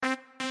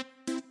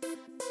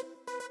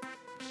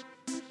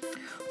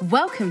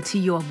Welcome to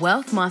your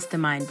Wealth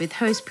Mastermind with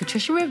hosts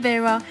Patricia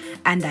Rivera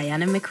and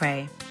Diana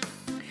McRae.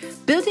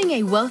 Building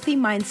a wealthy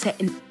mindset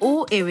in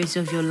all areas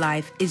of your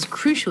life is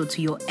crucial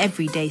to your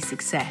everyday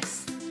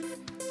success.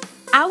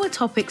 Our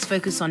topics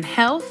focus on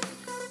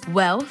health,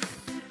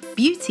 wealth,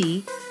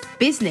 beauty,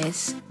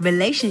 business,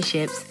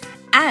 relationships,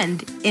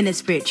 and inner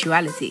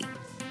spirituality.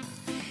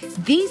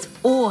 These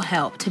all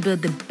help to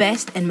build the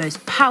best and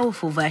most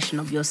powerful version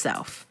of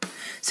yourself.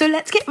 So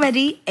let's get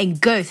ready and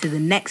go to the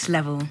next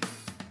level.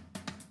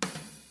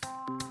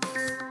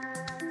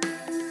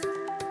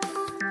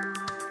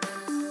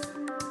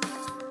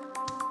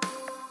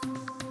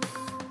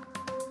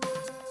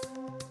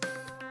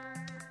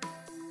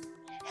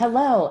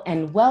 Hello,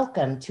 and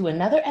welcome to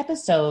another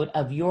episode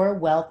of Your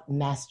Wealth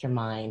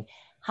Mastermind.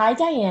 Hi,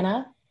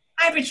 Diana.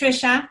 Hi,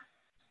 Patricia.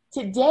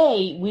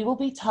 Today, we will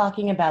be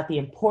talking about the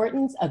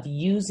importance of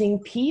using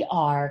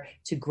PR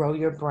to grow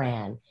your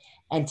brand.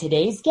 And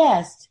today's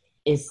guest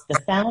is the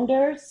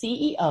founder,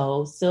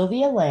 CEO,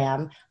 Sylvia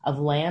Lambe of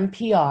Lambe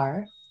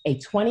PR, a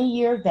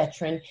 20-year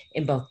veteran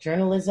in both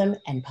journalism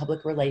and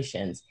public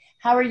relations.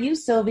 How are you,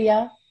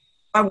 Sylvia?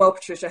 I'm well,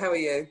 Patricia. How are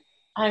you?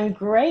 I'm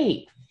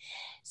great.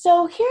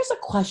 So here's a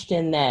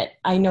question that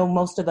I know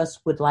most of us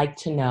would like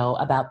to know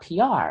about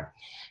PR.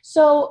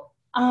 So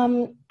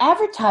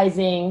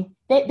advertising,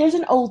 there's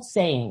an old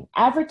saying,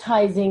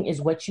 advertising is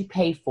what you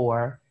pay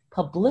for,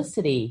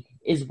 publicity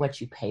is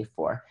what you pay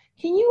for.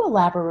 Can you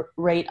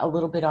elaborate a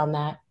little bit on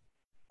that?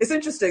 It's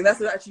interesting.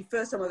 That's actually the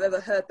first time I've ever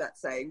heard that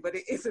saying, but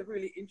it is a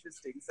really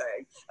interesting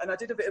saying. And I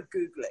did a bit of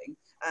Googling,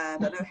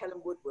 and I know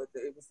Helen Woodward,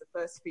 that it was the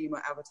first female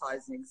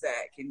advertising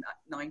exec in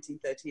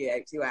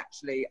 1938 who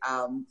actually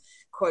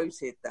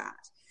quoted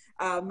that.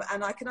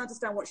 And I can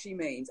understand what she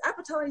means.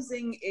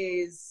 Advertising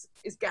is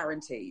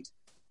guaranteed.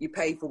 You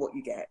pay for what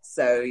you get.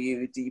 So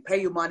you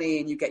pay your money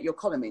and you get your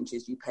column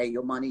inches. You pay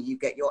your money, you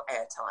get your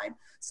airtime.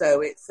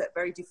 So it's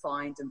very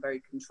defined and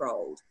very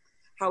controlled.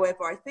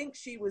 However, I think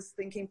she was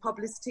thinking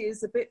publicity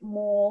is a bit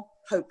more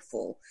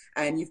hopeful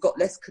and you've got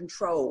less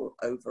control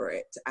over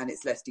it and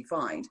it's less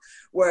defined.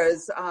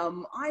 Whereas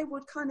I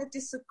would kind of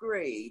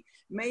disagree.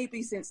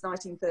 Maybe since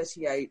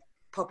 1938,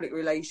 public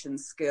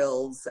relations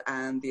skills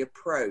and the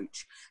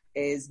approach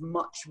is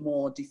much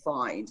more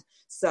defined.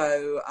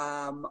 So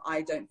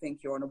I don't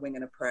think you're on a wing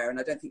and a prayer, and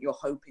I don't think you're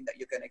hoping that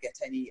you're going to get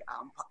any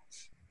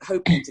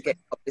hoping to get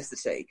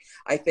publicity.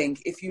 I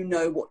think if you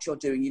know what you're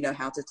doing, you know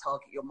how to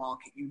target your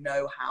market, you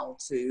know how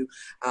to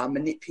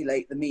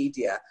manipulate the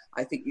media,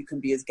 I think you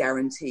can be as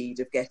guaranteed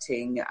of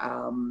getting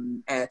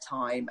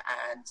airtime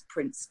and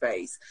print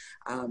space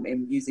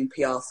in using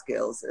PR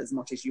skills as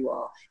much as you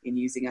are in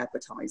using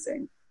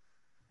advertising.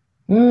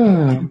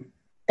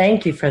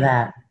 Thank you for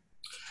that.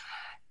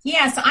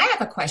 Yeah, so I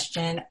have a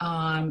question.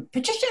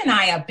 Patricia and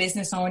I are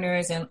business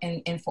owners,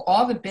 and for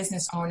all the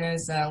business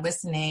owners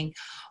listening,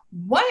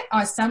 what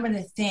are some of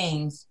the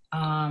things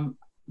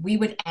we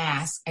would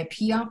ask a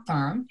PR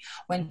firm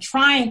when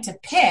trying to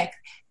pick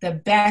the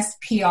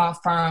best PR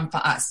firm for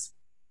us?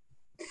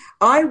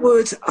 I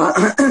would,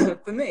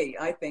 for me,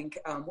 I think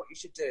what you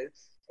should do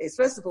is,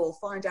 first of all,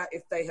 find out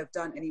if they have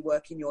done any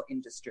work in your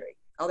industry.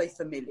 Are they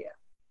familiar?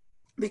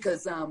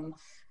 Because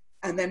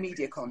and their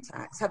media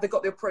contacts. Have they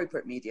got the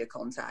appropriate media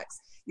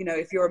contacts? You know,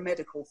 if you're a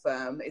medical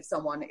firm, if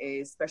someone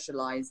is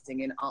specializing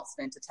in arts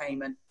and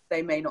entertainment,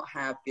 they may not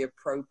have the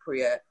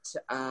appropriate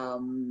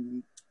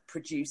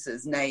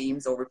producers'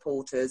 names or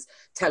reporters'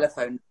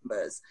 telephone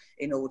numbers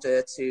in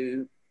order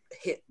to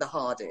hit the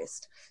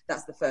hardest.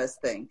 That's the first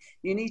thing.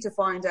 You need to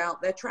find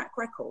out their track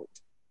record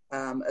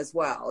as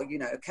well. You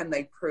know, can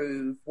they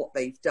prove what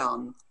they've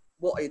done?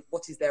 What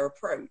is their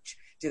approach?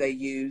 Do they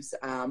use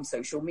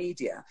social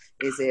media?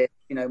 Is it,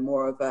 you know,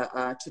 more of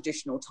a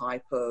traditional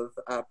type of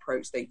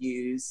approach they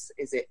use?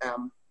 Is it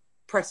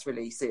press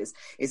releases?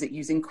 Is it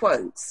using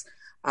quotes?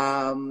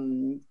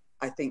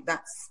 I think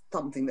that's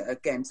something that,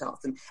 again, to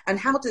ask them. And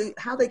how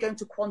are they going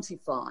to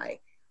quantify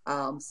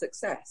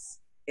success?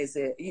 Is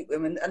it, I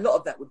mean, a lot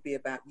of that would be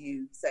about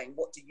you saying,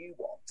 what do you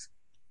want?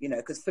 You know,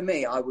 because for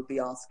me, I would be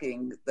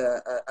asking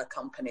a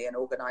company, an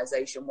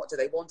organization, what do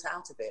they want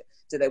out of it?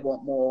 Do they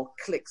want more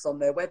clicks on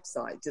their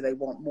website? Do they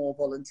want more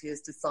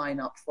volunteers to sign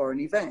up for an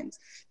event?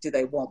 Do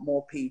they want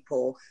more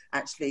people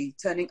actually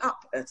turning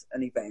up at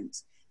an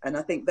event? And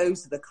I think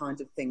those are the kind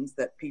of things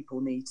that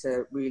people need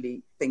to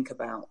really think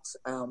about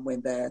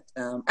when they're,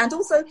 and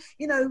also,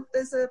 you know,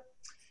 there's a,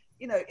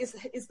 you know,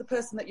 is the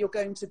person that you're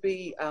going to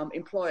be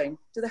employing,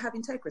 do they have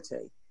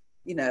integrity?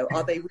 You know,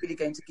 are they really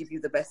going to give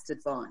you the best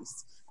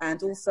advice?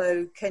 And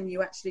also, can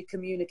you actually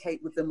communicate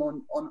with them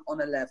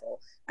on a level?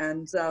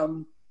 And,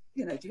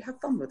 you know, do you have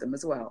fun with them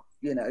as well?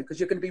 You know, because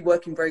you're going to be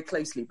working very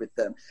closely with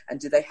them. And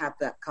do they have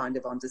that kind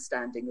of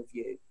understanding of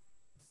you?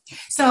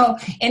 So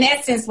in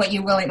essence, what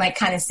you're really like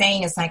kind of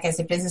saying is, like, as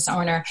a business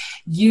owner,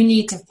 you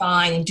need to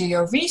find and do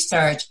your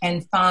research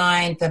and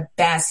find the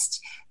best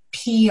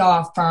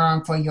PR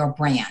firm for your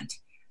brand.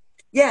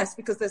 Yes,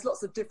 because there's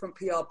lots of different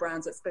PR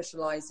brands that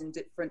specialize in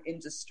different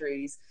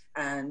industries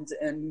and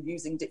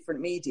using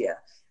different media.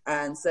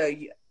 And so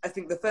I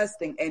think the first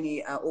thing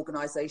any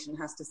organization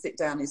has to sit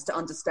down is to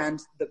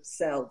understand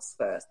themselves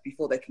first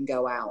before they can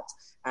go out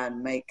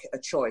and make a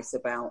choice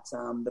about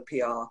the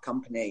PR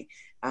company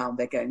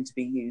they're going to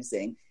be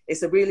using.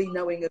 It's a really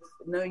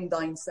knowing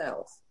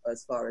thyself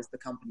as far as the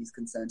company's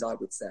concerned, I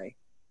would say.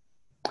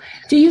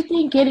 Do you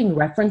think getting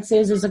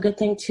references is a good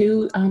thing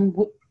too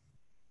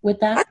with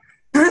that?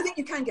 I think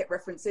you can get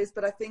references,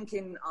 but I think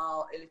in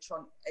our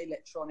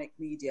electronic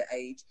media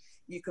age,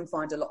 you can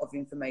find a lot of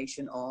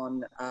information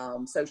on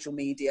social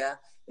media.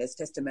 There's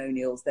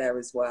testimonials there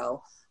as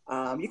well.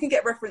 You can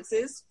get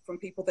references from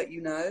people that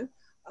you know,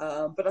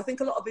 but I think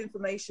a lot of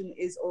information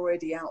is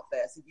already out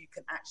there, so you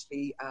can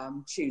actually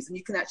choose, and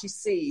you can actually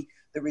see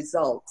the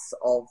results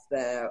of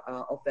their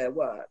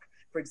work.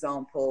 For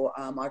example,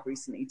 I've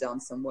recently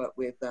done some work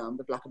with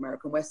the Black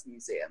American West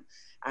Museum,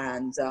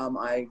 and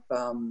I've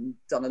done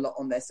a lot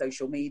on their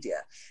social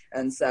media.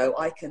 And so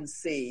I can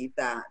see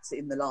that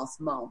in the last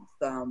month,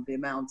 the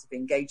amount of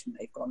engagement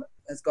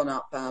has gone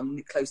up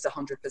close to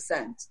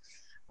 100%.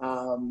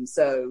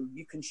 So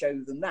you can show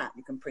them that.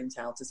 You can print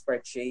out a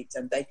spreadsheet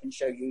and they can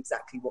show you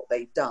exactly what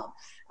they've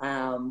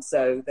done.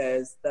 So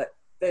there's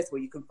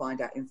where you can find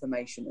out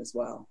information as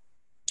well.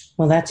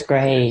 Well, that's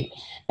great.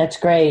 That's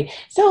great.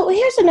 So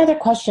here's another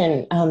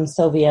question,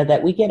 Sylvia,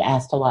 that we get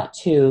asked a lot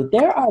too.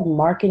 There are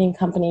marketing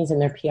companies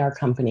and there are PR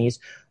companies.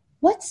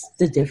 What's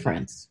the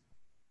difference?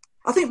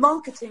 I think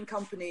marketing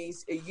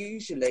companies are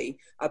usually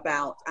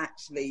about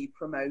actually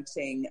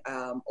promoting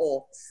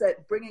or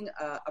bringing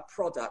a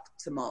product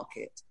to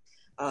market.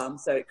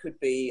 So it could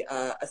be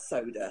a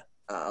soda,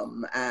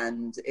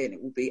 and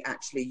it will be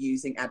actually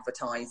using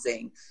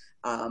advertising.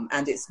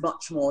 And it's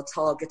much more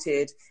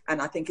targeted,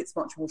 and I think it's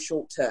much more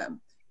short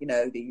term. You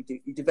know,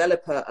 you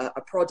develop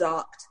a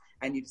product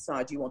and you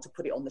decide you want to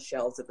put it on the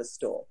shelves of a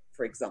store,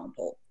 for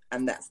example,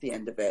 and that's the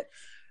end of it.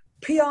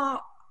 PR,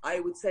 I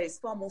would say, is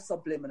far more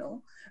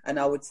subliminal, and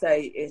I would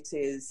say it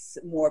is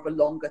more of a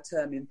longer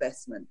term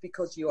investment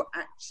because you're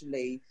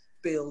actually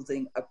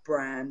building a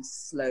brand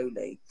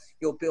slowly.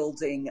 You're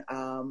building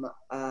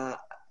a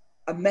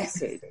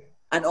message.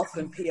 And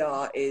often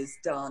PR is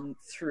done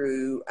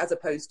through, as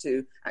opposed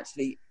to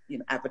actually,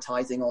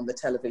 advertising on the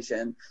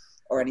television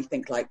or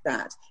anything like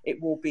that.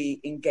 It will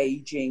be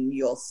engaging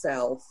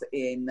yourself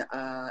in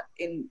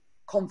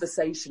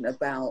conversation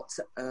about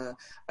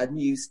a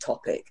news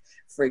topic.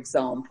 For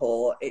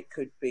example, it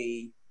could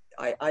be,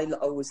 I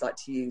always like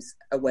to use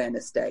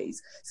awareness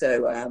days.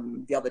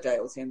 So the other day I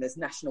was saying there's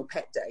National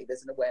Pet Day.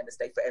 There's an awareness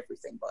day for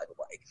everything, by the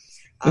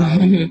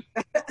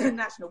way.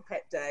 National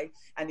Pet Day.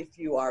 And if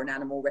you are an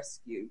animal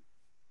rescue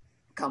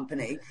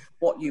company,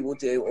 what you will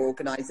do, or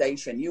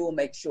organization, you will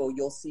make sure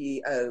your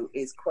CEO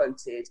is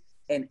quoted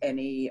in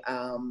any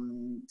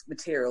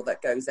material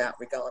that goes out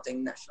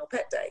regarding National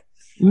Pet Day.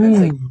 And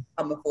so you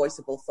become a voice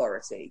of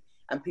authority,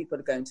 and people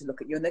are going to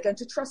look at you and they're going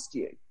to trust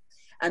you.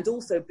 And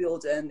also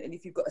build and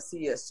if you've got a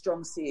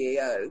strong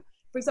CEO,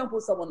 for example,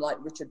 someone like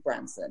Richard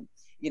Branson,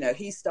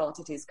 he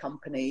started his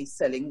company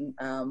selling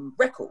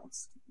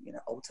records,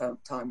 old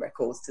time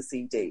records to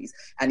CDs,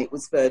 and it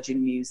was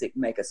Virgin Music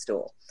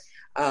Megastore.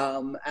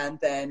 And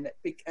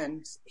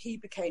he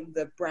became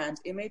the brand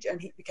image, and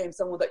he became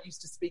someone that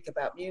used to speak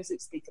about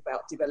music, speak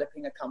about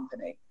developing a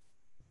company.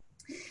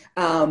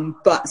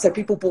 But so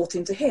people bought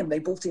into him, they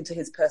bought into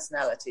his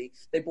personality,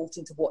 they bought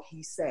into what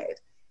he said.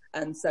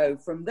 And so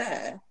from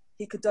there,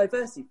 he could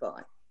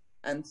diversify.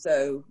 And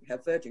so we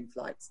have Virgin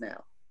flights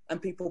now,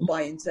 and people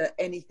buy into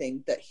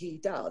anything that he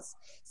does.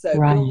 So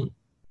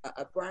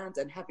a brand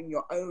and having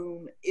your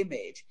own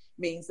image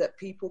means that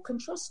people can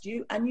trust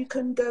you, and you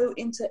can go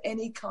into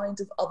any kind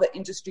of other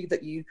industry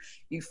that you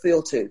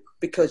feel to,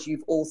 because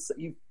you've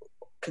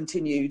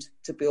continued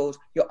to build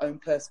your own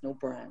personal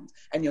brand,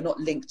 and you're not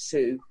linked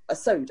to a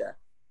soda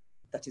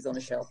that is on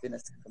a shelf in a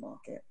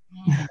supermarket.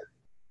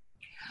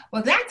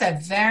 Well, that's a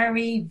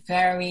very,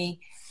 very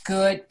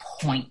good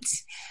point,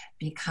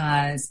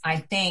 because I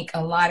think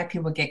a lot of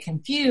people get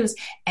confused.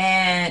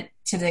 And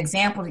to the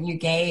example that you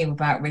gave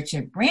about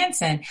Richard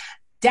Branson,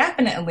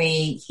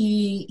 definitely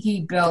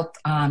he built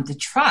the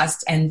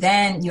trust, and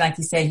then, like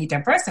you said, he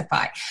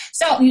diversified.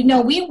 So,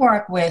 we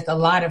work with a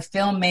lot of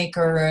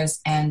filmmakers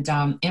and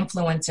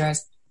influencers,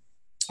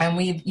 and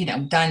we've,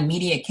 done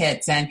media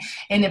kits, and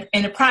in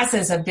the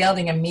process of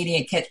building a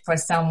media kit for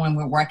someone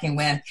we're working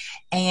with.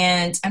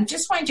 And I'm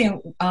just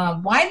wondering,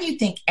 why do you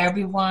think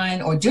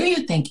everyone, or do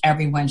you think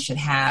everyone should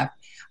have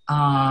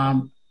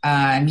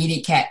a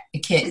media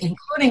kit,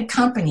 including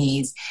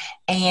companies,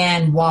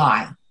 and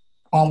why,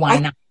 or why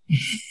not?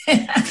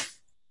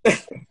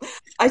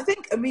 I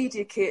think a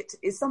media kit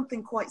is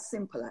something quite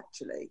simple,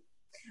 actually.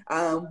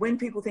 When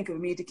people think of a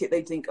media kit,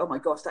 they think, oh my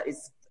gosh, that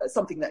is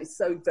something that is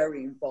so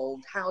very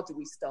involved. How do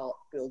we start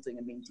building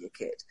a media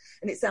kit?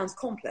 And it sounds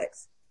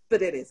complex,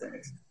 but it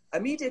isn't. A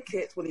media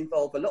kit will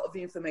involve a lot of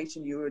the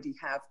information you already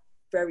have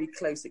very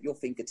close at your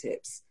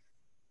fingertips.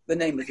 The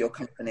name of your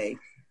company,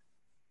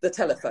 the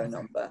telephone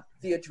number,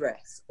 the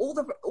address, all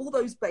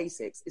those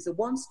basics. Is a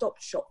one-stop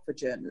shop for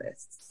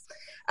journalists.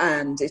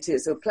 And it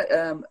is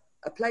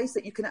a place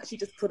that you can actually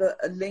just put a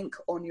link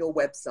on your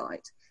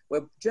website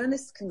where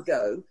journalists can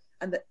go,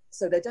 and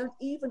so they don't,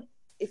 even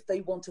if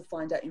they want to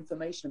find out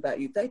information about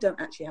you, they don't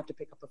actually have to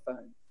pick up a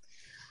phone.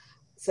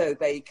 So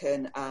they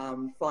can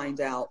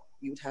find out,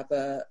 you'd have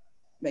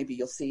maybe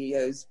your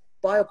CEO's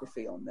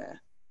biography on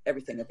there,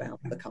 everything about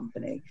the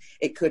company.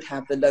 It could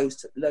have the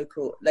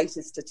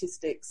latest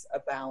statistics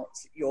about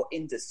your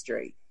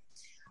industry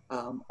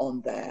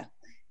on there.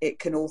 It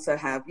can also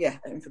have,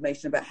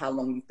 information about how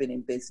long you've been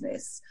in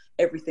business,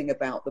 everything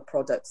about the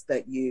products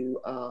that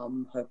you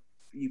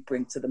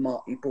brought to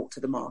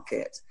the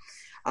market.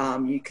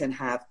 You can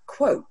have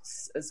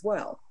quotes as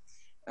well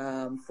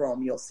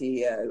from your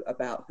CEO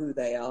about who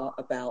they are,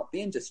 about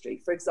the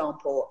industry. For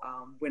example,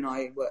 when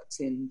I worked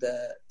in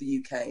the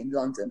UK, in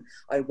London,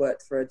 I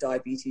worked for a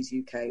Diabetes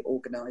UK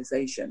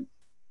organisation.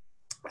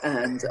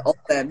 And on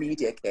their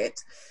media kit,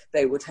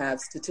 they would have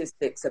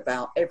statistics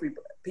about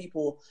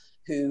people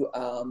who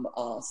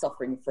are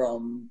suffering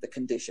from the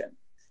condition,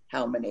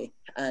 how many,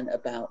 and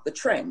about the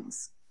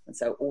trends. And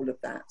so all of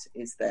that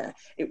is there.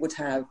 It would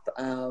have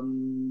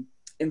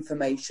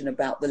information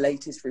about the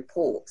latest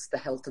reports, the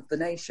health of the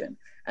nation,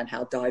 and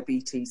how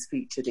diabetes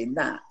featured in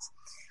that.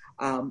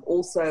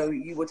 Also,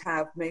 you would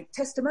have maybe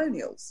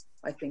testimonials,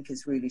 I think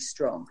is really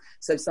strong.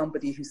 So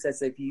somebody who says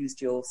they've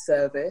used your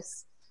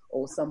service,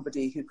 or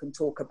somebody who can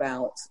talk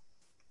about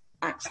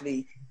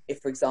actually, if,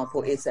 for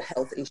example, it's a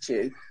health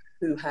issue,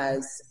 who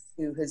has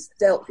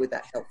dealt with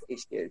that health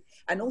issue.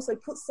 And also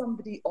put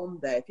somebody on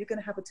there, if you're going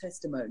to have a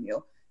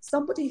testimonial,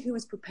 somebody who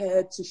is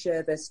prepared to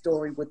share their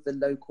story with the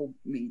local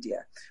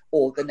media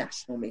or the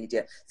national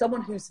media,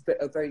 someone who's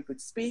a very good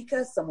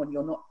speaker, someone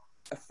you're not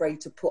afraid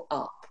to put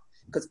up.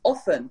 Because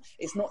often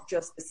it's not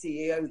just the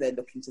CEO they're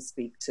looking to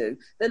speak to.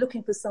 They're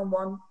looking for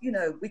someone,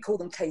 we call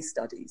them case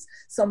studies,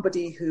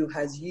 somebody who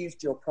has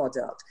used your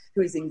product,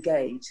 who is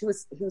engaged, who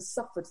has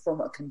suffered from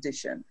a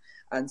condition.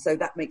 And so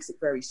that makes it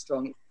very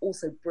strong. It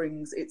also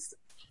brings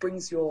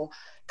your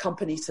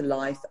company to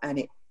life,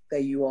 and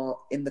there you are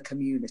in the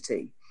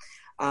community.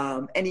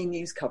 Any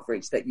news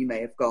coverage that you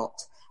may have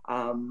got.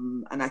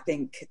 And I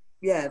think,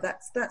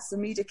 that's the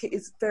media kit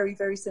is very,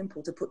 very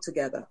simple to put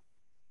together.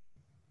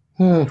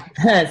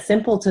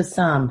 Simple to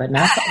some, but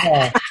not to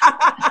all.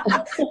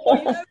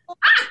 Well, you know what?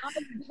 I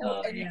don't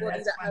help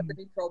anybody that has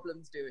any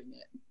problems doing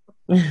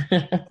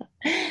it.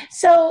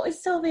 So,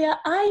 Sylvia,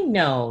 I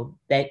know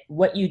that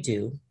what you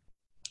do,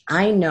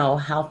 I know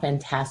how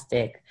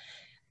fantastic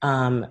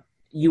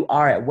you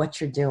are at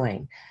what you're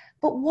doing.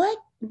 But what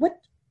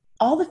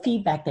all the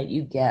feedback that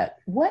you get,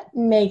 what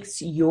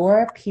makes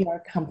your PR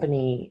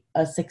company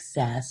a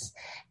success,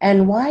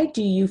 and why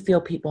do you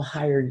feel people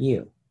hire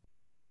you?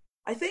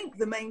 I think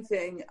the main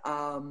thing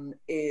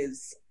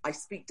is I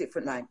speak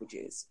different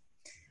languages.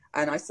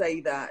 And I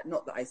say that,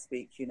 not that I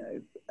speak,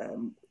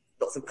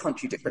 lots of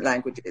different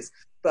languages,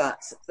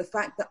 but the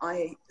fact that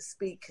I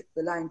speak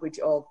the language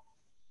of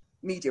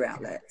media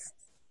outlets.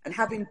 And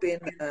having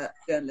been a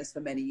journalist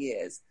for many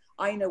years,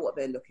 I know what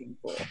they're looking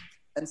for.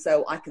 And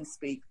so I can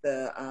speak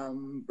the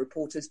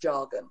reporter's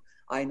jargon.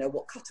 I know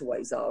what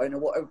cutaways are. I know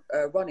what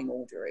a running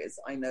order is.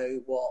 I know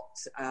what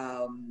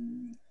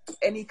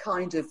any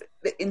kind of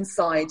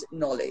inside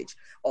knowledge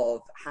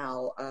of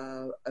how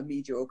a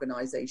media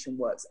organisation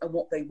works and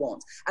what they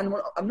want. And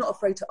I'm not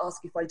afraid to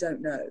ask if I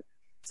don't know.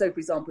 So, for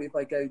example, if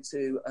I go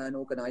to an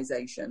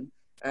organisation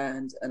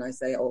and I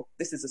say, oh,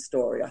 this is a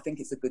story, I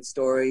think it's a good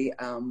story,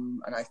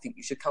 and I think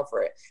you should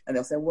cover it. And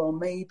they'll say, well,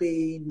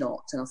 maybe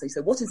not. And I'll say,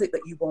 so what is it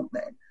that you want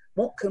then?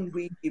 What can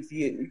we give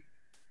you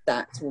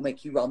that will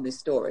make you run this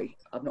story?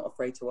 I'm not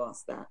afraid to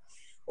ask that.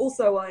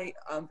 Also,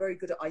 I'm very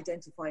good at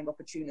identifying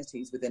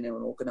opportunities within an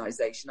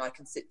organisation. I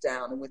can sit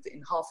down and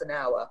within half an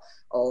hour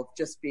of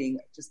just being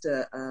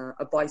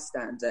a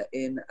bystander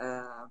in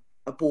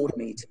a board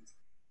meeting,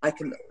 I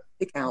can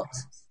pick out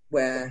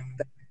where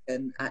they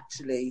can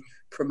actually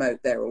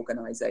promote their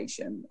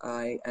organisation.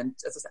 And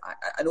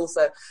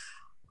also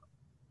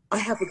I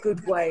have a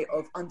good way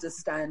of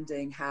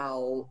understanding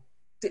how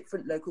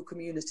different local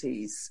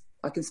communities,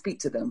 I can speak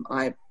to them.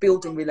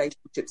 Building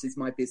relationships is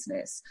my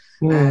business.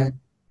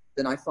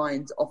 And I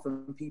find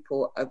often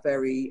people are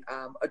very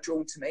are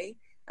drawn to me,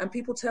 and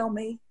people tell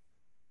me,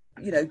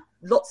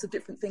 lots of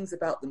different things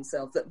about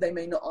themselves that they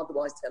may not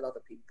otherwise tell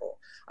other people.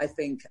 I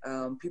think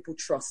people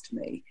trust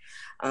me.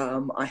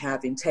 I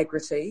have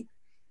integrity.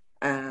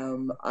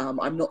 I'm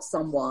not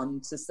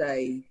someone to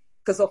say,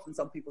 because often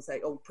some people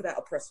say, oh, put out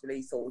a press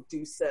release or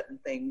do certain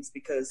things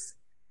because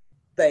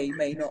they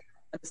may not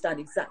understand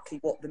exactly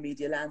what the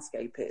media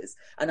landscape is.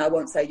 And I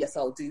won't say, yes,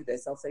 I'll do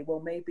this. I'll say, well,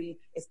 maybe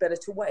it's better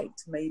to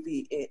wait.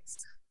 Maybe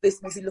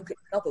maybe look at it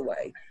another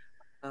way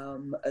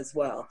as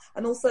well.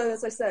 And also,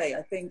 as I say,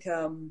 I think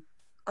I'm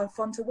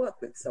fun to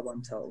work with, so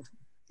I'm told.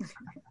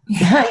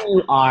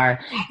 You are.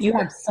 You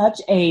have such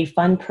a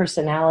fun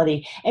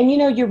personality. And,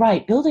 you're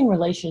right. Building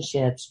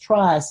relationships,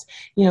 trust,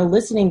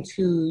 listening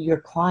to your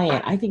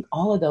client. I think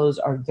all of those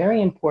are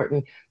very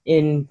important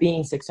in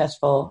being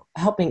successful,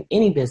 helping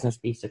any business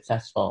be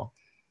successful.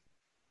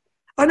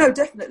 Oh, no,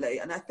 definitely.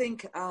 And I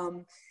think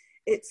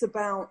it's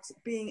about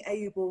being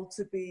able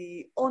to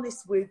be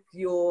honest with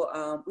your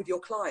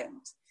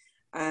client,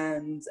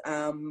 and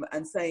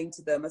saying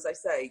to them, as I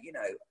say, you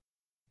know,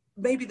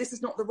 maybe this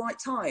is not the right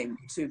time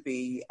to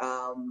be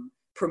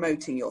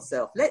promoting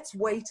yourself. Let's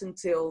wait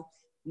until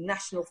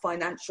National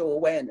Financial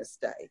Awareness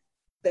Day.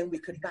 Then we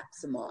could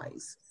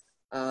maximize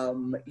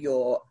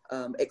your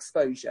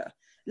exposure.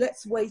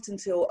 Let's wait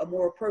until a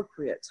more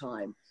appropriate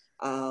time.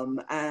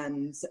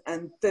 And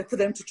for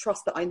them to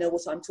trust that I know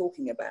what I'm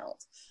talking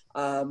about.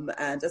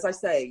 And as I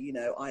say, you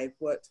know, I've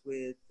worked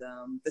with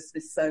the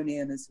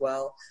Smithsonian as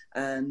well,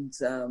 and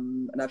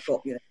I've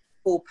got, you know,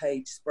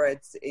 full-page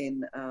spreads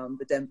in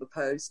the Denver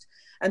Post,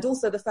 and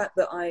also the fact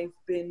that I've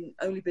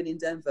only been in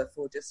Denver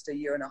for just a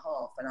year and a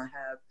half, and I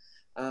have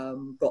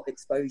got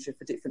exposure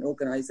for different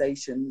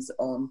organizations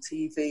on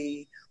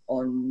TV,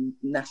 on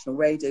national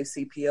radio,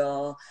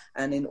 CPR,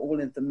 and in all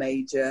of the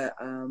major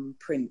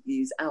print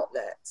news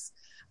outlets.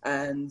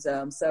 And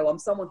so I'm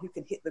someone who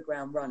can hit the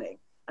ground running,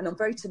 and I'm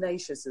very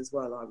tenacious as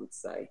well, I would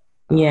say.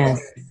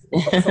 Yes.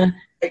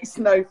 It's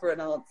no for an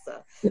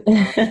answer.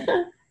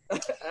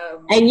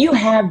 And you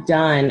have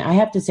done, I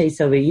have to say,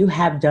 Sylvia, you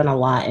have done a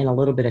lot in a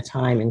little bit of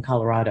time in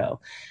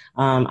Colorado.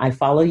 I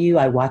follow you,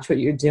 I watch what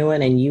you're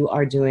doing, and you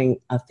are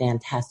doing a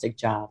fantastic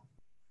job.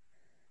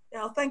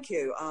 Yeah, thank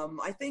you.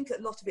 I think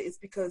a lot of it is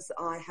because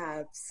I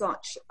have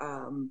such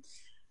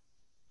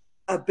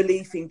a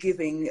belief in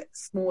giving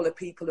smaller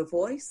people a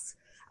voice.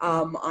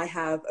 I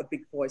have a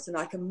big voice, and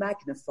I can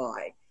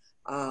magnify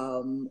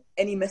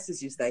any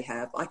messages they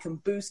have. I can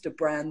boost a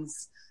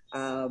brand's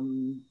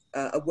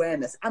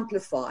awareness,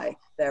 amplify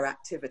their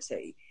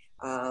activity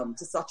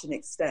to such an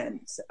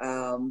extent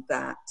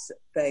that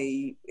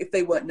if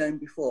they weren't known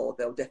before,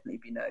 they'll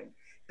definitely be known.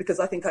 Because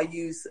I think I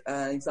use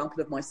an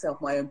example of myself,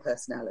 my own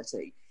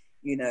personality.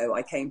 You know,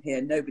 I came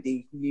here,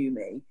 nobody knew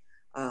me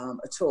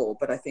at all,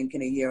 but I think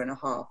in a year and a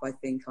half, I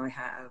think I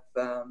have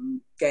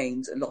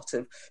gained a lot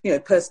of, you know,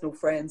 personal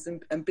friends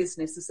and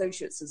business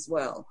associates as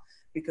well,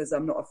 because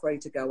I'm not afraid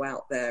to go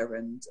out there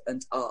and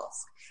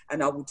ask.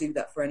 And I will do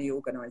that for any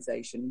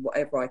organization.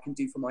 Whatever I can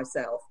do for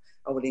myself,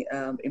 I will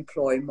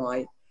employ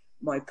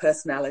my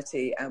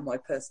personality and my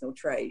personal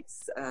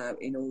traits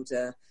in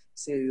order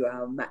to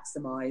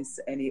maximize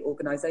any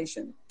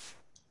organization.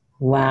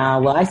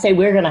 Wow. Well, I say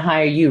we're going to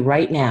hire you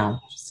right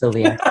now,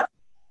 Sylvia.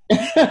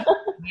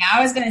 Yeah,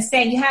 I was going to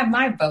say, you have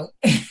my vote.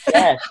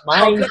 Yes,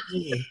 mine.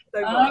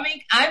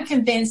 I'm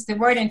convinced the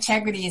word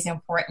integrity is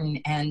important,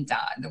 and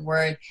the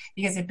word,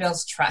 because it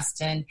builds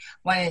trust. And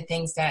one of the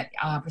things that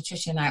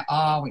Patricia and I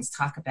always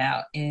talk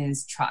about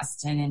is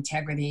trust and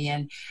integrity.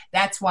 And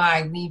that's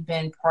why we've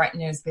been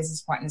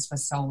business partners for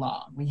so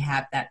long. We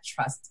have that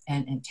trust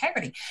and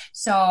integrity.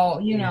 So,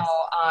 you know,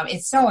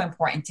 it's so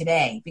important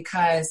today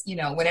because, you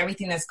know, with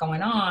everything that's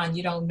going on,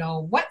 you don't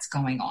know what's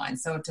going on.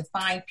 So to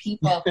find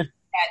people that,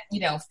 you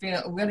know,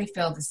 really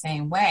feel the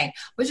same way,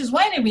 which is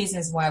one of the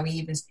reasons why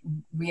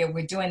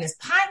we're doing this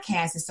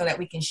podcast, is so that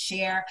we can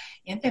share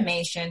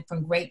information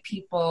from great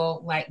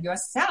people like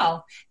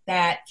yourself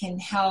that can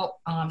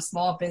help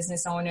small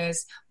business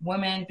owners,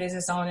 women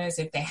business owners,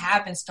 if they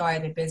haven't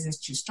started a business,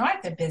 to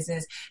start the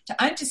business,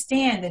 to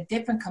understand the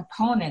different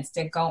components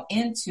that go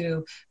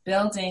into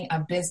building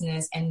a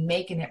business and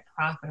making it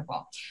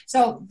profitable.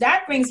 So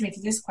that brings me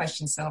to this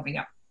question,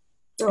 Sylvia.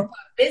 Sure.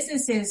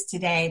 Businesses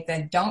today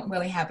that don't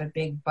really have a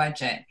big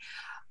budget,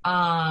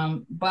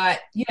 but,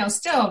 you know,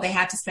 still they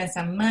have to spend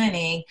some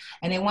money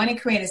and they want to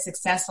create a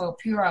successful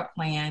PR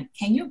plan.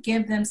 Can you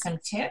give them some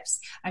tips?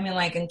 I mean,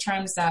 like in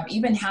terms of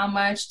even how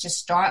much to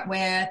start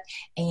with,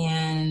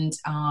 and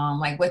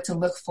like what to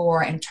look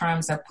for in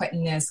terms of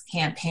putting this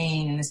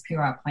campaign and this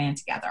PR plan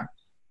together?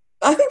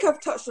 I think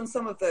I've touched on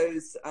some of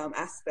those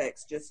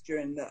aspects just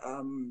during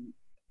the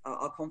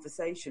our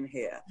conversation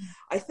here.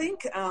 I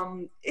think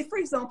if, for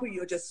example,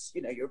 you're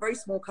a very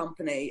small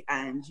company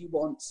and you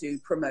want to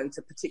promote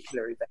a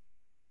particular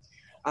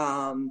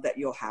event that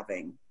you're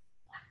having,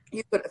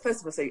 you've got,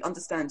 first of all,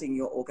 understanding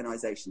your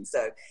organization.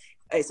 So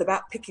it's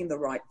about picking the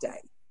right day.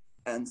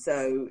 And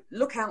so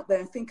look out there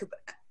and think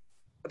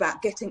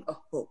about getting a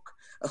hook.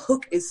 A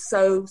hook is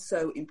so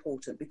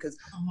important, because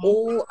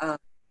all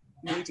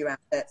media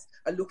outlets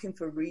are looking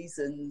for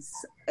reasons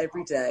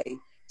every day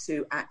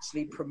to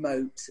actually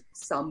promote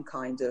some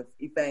kind of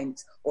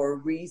event or a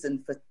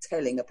reason for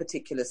telling a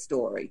particular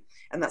story.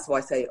 And that's why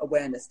I say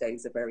awareness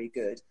days are very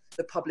good.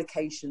 The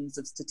publications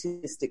of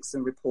statistics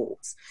and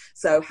reports.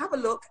 So have a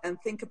look and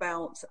think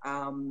about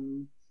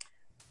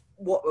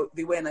what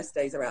the awareness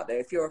days are out there.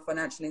 If you're a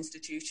financial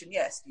institution,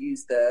 yes,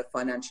 use the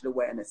Financial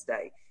Awareness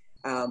Day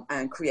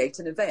and create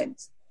an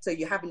event. So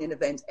you're having an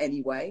event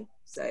anyway,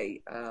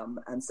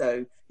 and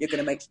so you're going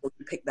to make sure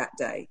you pick that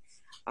day.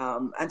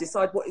 And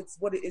decide what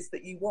it is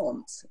that you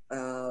want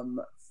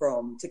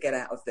to get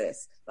out of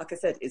this. Like I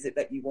said, is it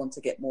that you want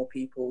to get more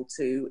people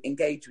to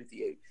engage with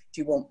you?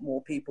 Do you want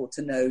more people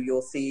to know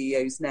your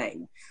CEO's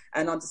name?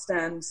 And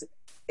understand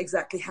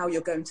exactly how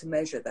you're going to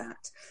measure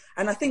that.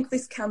 And I think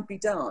this can be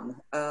done.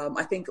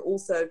 I think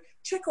also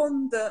check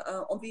on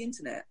the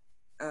internet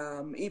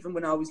even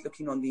when I was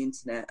looking on the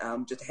internet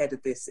just ahead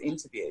of this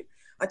interview,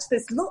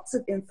 there's lots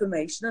of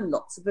information and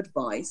lots of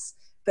advice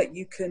that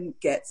you can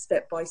get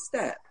step by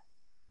step.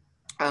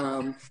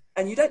 And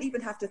you don't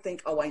even have to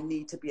think, oh, I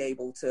need to be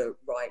able to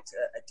write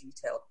a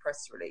detailed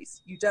press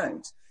release. You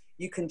don't.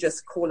 You can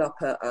just call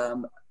up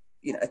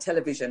a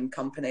television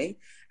company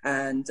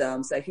and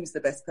say who's the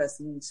best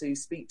person to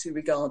speak to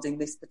regarding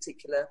this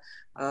particular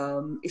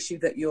issue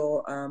that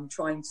you're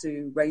trying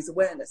to raise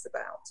awareness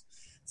about.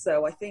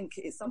 So I think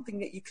it's something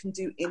that you can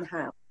do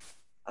in-house.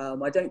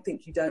 I don't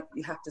think you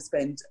have to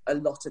spend a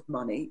lot of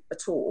money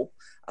at all.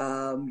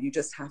 You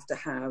just have to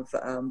have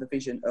the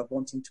vision of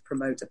wanting to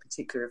promote a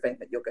particular event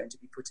that you're going to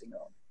be putting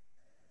on.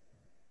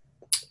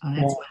 Oh,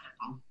 that's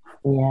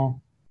wonderful.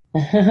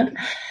 Yeah.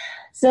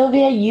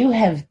 Sylvia, you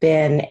have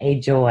been a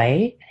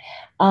joy.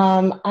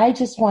 I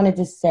just wanted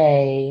to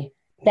say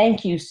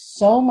thank you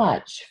so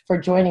much for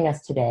joining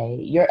us today.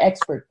 Your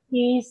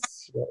expertise,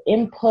 your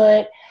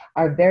input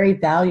are very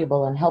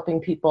valuable in helping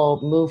people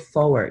move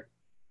forward.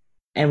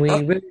 And we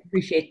really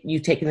appreciate you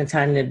taking the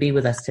time to be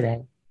with us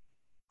today.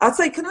 I'd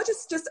say, can I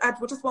just add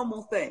just one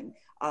more thing?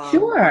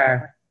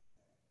 Sure.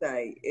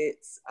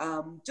 It's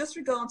just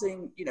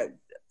regarding,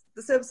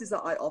 the services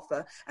that I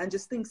offer and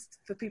just things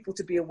for people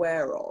to be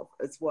aware of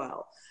as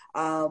well.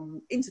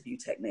 Interview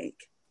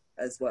technique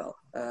as well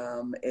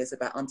is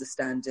about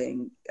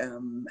understanding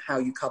how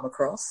you come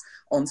across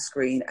on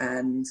screen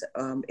and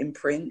in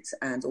print,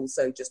 and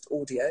also just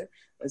audio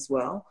as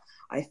well.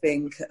 I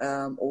think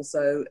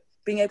also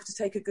being able to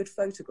take a good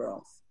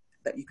photograph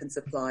that you can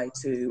supply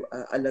to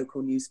a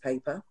local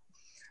newspaper,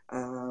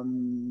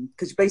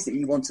 because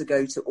basically you want to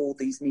go to all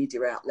these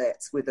media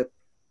outlets with a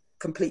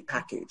complete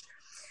package.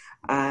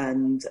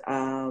 And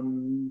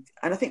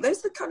I think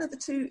those are kind of the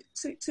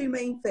two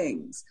main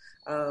things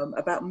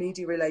about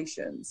media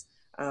relations.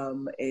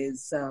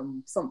 Is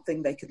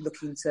something they could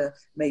look into,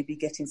 maybe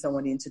getting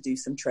someone in to do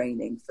some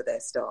training for their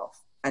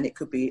staff, and it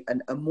could be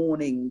a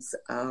morning's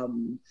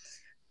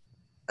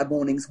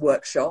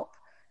workshop.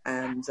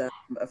 And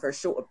for a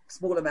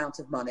small amount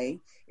of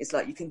money, it's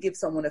like you can give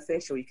someone a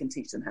fish or you can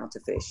teach them how to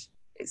fish.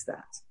 It's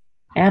that.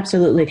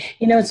 Absolutely.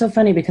 It's so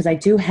funny because I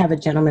do have a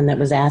gentleman that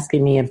was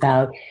asking me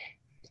about,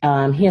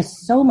 he has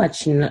so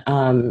much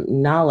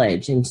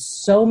knowledge and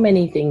so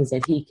many things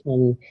that he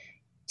can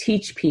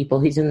teach people.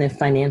 He's in the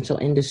financial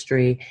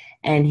industry,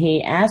 and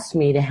he asked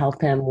me to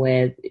help him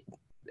with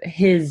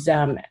his,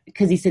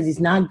 because he says he's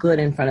not good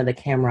in front of the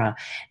camera.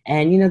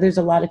 And, there's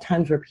a lot of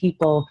times where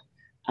people,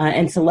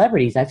 and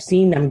celebrities, I've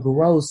seen them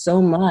grow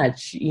so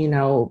much,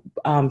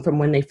 from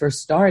when they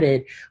first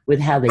started with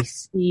how they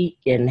speak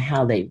and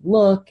how they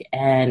look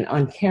and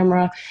on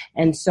camera.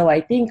 And so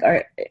I think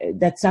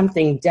that's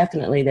something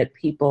definitely that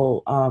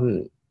people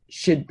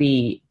should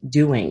be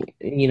doing,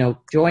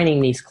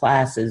 joining these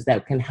classes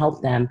that can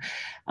help them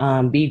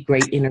be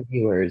great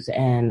interviewers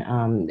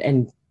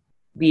and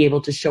be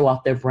able to show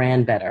off their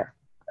brand better.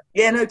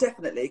 Yeah, no,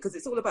 definitely, because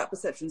it's all about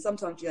perception.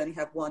 Sometimes you only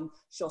have one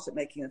shot at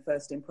making a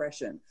first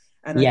impression.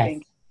 And I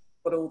think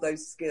you've got all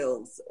those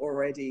skills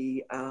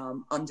already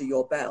under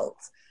your belt.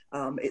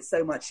 It's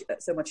so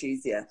much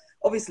easier.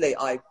 Obviously,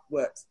 I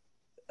worked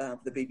for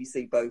the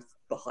BBC, both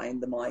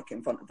behind the mic,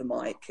 in front of the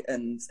mic,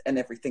 and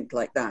everything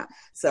like that.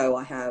 So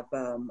I have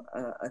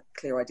a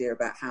clear idea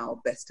about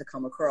how best to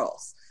come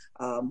across,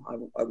 I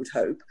would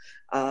hope.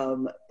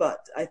 But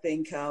I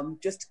think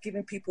just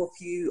giving people a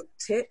few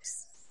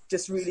tips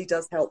just really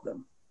does help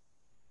them.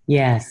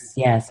 Yes,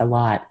 a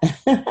lot.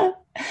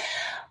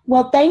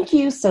 Well, thank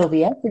you,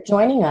 Sylvia, for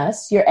joining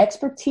us. Your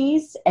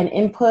expertise and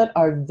input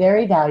are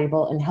very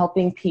valuable in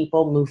helping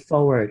people move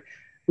forward.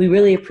 We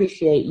really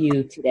appreciate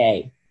you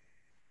today.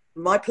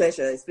 My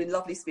pleasure. It's been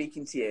lovely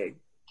speaking to you.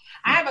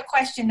 I have a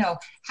question, though.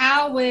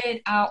 How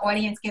would our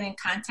audience get in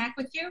contact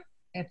with you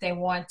if they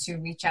want to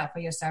reach out for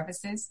your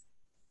services?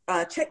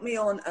 Check me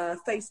on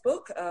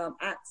Facebook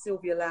at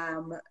Sylvia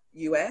Lambe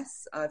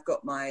US. I've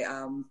got my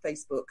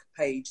Facebook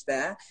page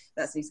there.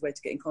 That's an easy way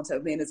to get in contact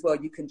with me. And as well,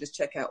 you can just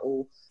check out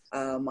all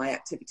my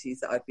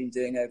activities that I've been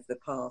doing over the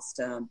past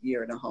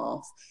year and a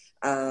half.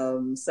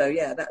 So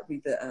yeah, that would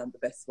be the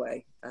best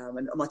way.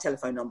 And my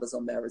telephone number's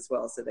on there as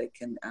well, so they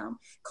can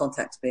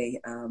contact me,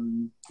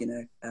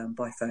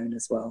 by phone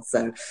as well.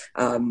 So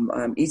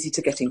easy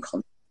to get in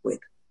contact with.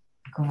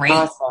 Great.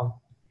 Awesome.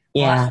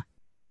 Yeah. Awesome.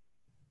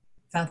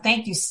 So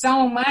thank you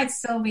so much,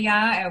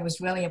 Sylvia. It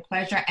was really a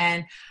pleasure.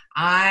 And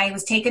I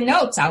was taking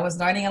notes. I was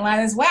learning a lot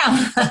as well.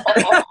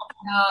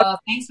 So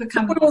thanks for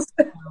coming.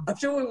 I'm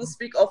sure we will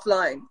speak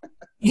offline.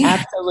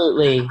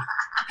 Absolutely.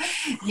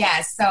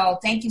 Yes. So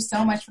thank you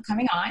so much for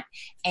coming on.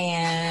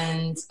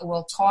 And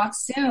we'll talk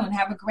soon.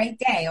 Have a great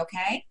day,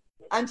 okay?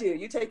 And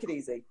you take it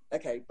easy.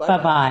 Okay.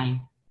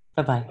 Bye-bye.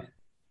 Bye-bye.